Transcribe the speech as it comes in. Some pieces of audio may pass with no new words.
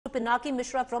Pinaki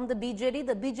Misra from the BJD.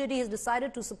 The BJD has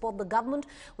decided to support the government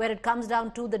where it comes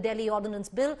down to the Delhi Ordinance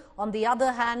Bill. On the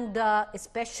other hand,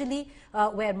 especially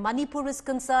where Manipur is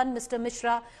concerned, Mr.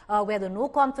 Misra, where the no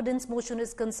confidence motion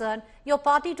is concerned, your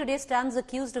party today stands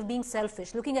accused of being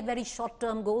selfish, looking at very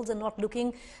short-term goals and not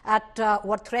looking at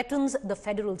what threatens the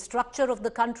federal structure of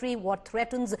the country, what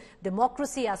threatens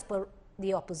democracy as per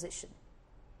the opposition.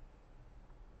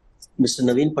 Mr.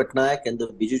 Naveen Patnaik and the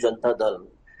Biju Janata Dal,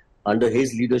 under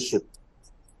his leadership,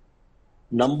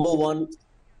 number one,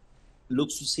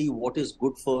 looks to see what is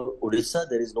good for Odisha.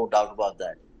 There is no doubt about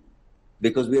that.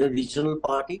 Because we are a regional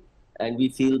party and we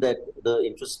feel that the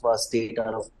interests of our state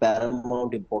are of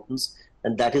paramount importance.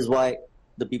 And that is why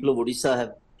the people of Odisha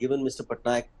have given Mr.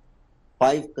 Patnaik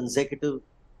 5 consecutive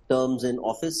terms in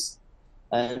office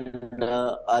and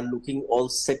are looking all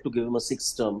set to give him a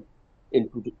 6th term in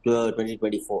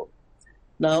 2024.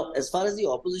 Now, as far as the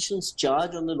opposition's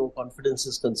charge on the no confidence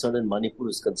is concerned and Manipur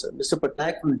is concerned, Mr.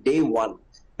 Patnaik from day one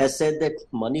has said that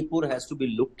Manipur has to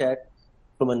be looked at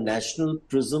from a national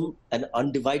prism, an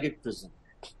undivided prism.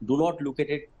 Do not look at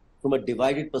it from a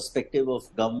divided perspective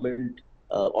of government,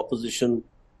 opposition,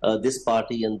 this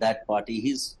party and that party.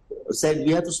 He's said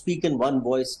we have to speak in one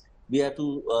voice. We have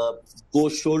to go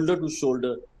shoulder to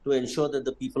shoulder to ensure that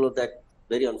the people of that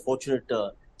very unfortunate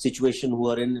situation, who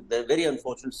are in a very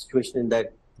unfortunate situation in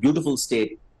that beautiful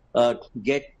state,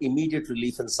 get immediate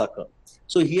relief and succor.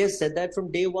 So he has said that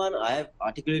from day one. I have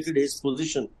articulated his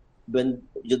position when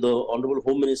the Honorable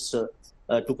Home Minister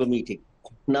took a meeting.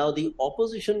 Now, the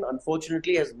opposition,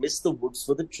 unfortunately, has missed the woods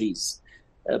for the trees,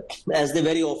 as they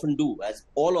very often do, as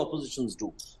all oppositions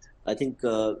do. I think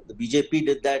the BJP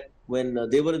did that when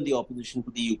they were in the opposition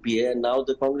to the UPA, and now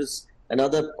the Congress and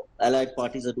other allied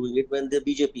parties are doing it when the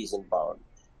BJP is in power.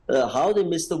 How they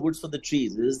miss the woods for the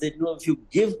trees is that, if you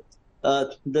give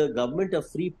the government a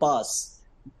free pass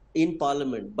in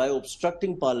Parliament by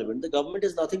obstructing Parliament, the government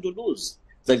has nothing to lose.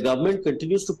 The government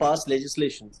continues to pass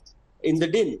legislation in the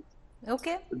din.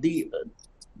 Okay. The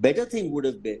better thing would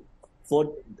have been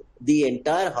for the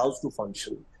entire House to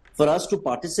function, for us to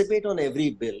participate on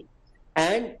every bill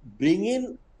and bring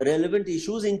in relevant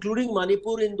issues, including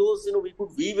Manipur, in those, we could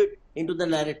weave it into the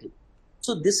narrative.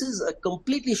 So this is a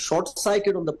completely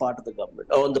short-sighted on the part of the government,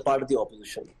 or on the part of the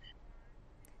opposition.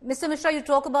 Mr. Misra, you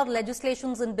talk about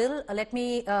legislations and bill. Let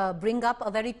me bring up a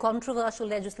very controversial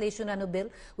legislation and a bill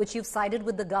which you've sided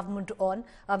with the government on.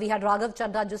 We had Raghav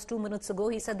Chadha just 2 minutes ago.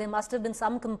 He said there must have been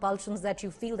some compulsions that you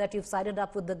feel that you've sided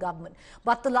up with the government.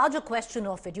 But the larger question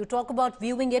of it, you talk about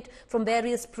viewing it from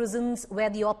various prisms where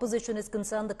the opposition is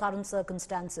concerned, the current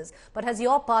circumstances. But has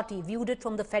your party viewed it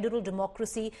from the federal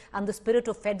democracy and the spirit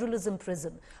of federalism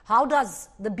prism? How does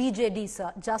the BJD,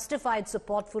 sir, justify its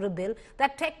support for a bill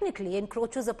that technically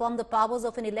encroaches upon the powers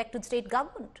of an elected state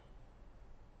government?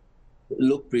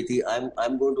 Look, Preeti,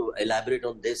 I'm going to elaborate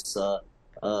on this. I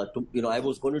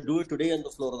was going to do it today on the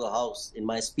floor of the House in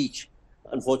my speech.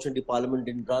 Unfortunately, Parliament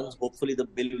didn't run. Hopefully, the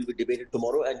bill will be debated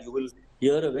tomorrow, and you will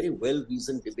hear a very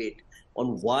well-reasoned debate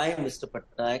on why Mr.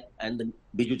 Patnaik and the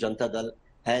Biju Janata Dal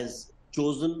has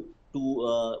chosen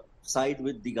to side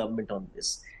with the government on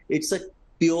this. It's a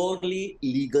purely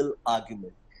legal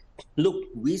argument. Look,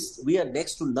 we are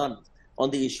next to none on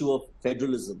the issue of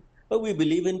federalism. But we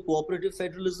believe in cooperative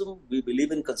federalism. We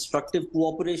believe in constructive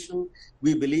cooperation.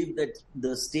 We believe that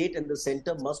the state and the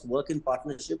center must work in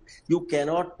partnership. You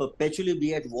cannot perpetually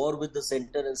be at war with the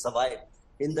center and survive.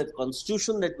 In the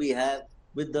constitution that we have,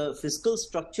 with the fiscal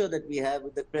structure that we have,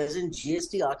 with the present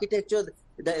GST architecture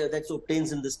that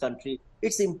obtains in this country,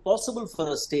 it's impossible for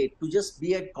a state to just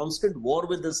be at constant war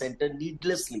with the center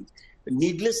needlessly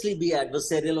be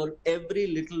adversarial on every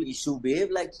little issue, behave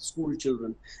like school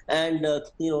children, and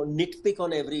nitpick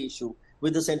on every issue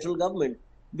with the central government,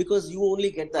 because you only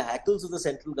get the hackles of the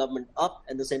central government up,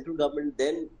 and the central government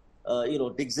then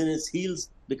digs in its heels,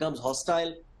 becomes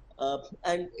hostile,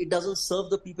 and it doesn't serve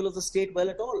the people of the state well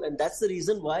at all. And that's the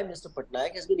reason why Mr.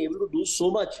 Patnaik has been able to do so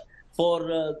much for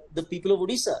the people of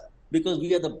Odisha, because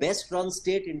we are the best run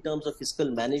state in terms of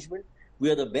fiscal management. We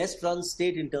are the best run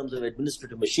state in terms of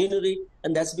administrative machinery,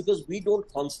 and that's because we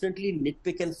don't constantly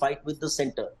nitpick and fight with the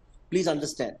center. Please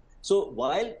understand. So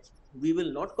while we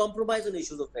will not compromise on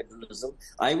issues of federalism,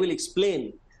 I will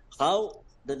explain how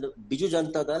the Biju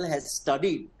Janata Dal has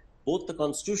studied both the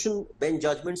Constitution bench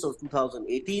judgments of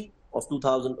 2018, of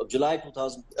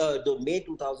May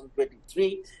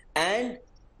 2023, and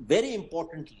very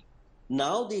importantly,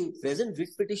 now the present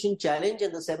writ petition challenge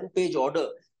and the 7-page order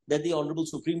that the Honorable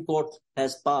Supreme Court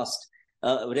has passed,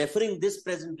 referring this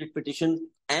present writ petition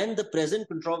and the present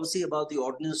controversy about the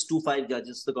Ordinance to 5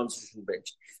 judges, the Constitutional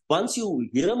Bench. Once you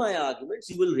hear my arguments,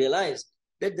 you will realize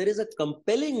that there is a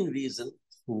compelling reason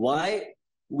why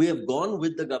we have gone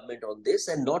with the government on this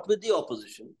and not with the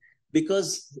opposition,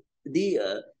 because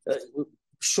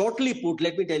shortly put,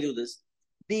 let me tell you this,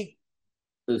 the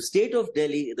state of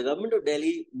Delhi, the government of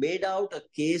Delhi made out a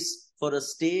case for a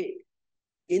stay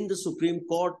in the Supreme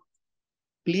Court,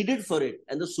 pleaded for it,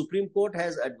 and the Supreme Court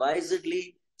has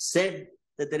advisedly said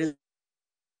that there is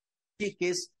a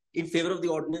case in favor of the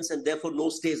ordinance and therefore no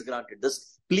stay is granted.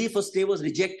 This plea for stay was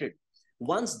rejected.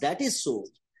 Once that is so,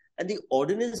 and the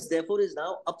ordinance therefore is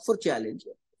now up for challenge,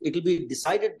 it will be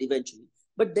decided eventually.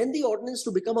 But then the ordinance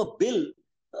to become a bill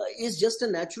is just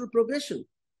a natural progression.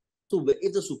 So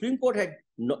if the Supreme Court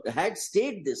had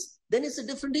stayed this, then it's a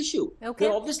different issue. Okay.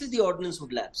 Then obviously the ordinance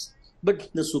would lapse. But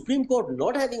the Supreme Court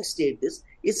not having stayed this,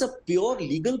 it's a pure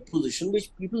legal position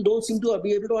which people don't seem to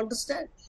be able to understand.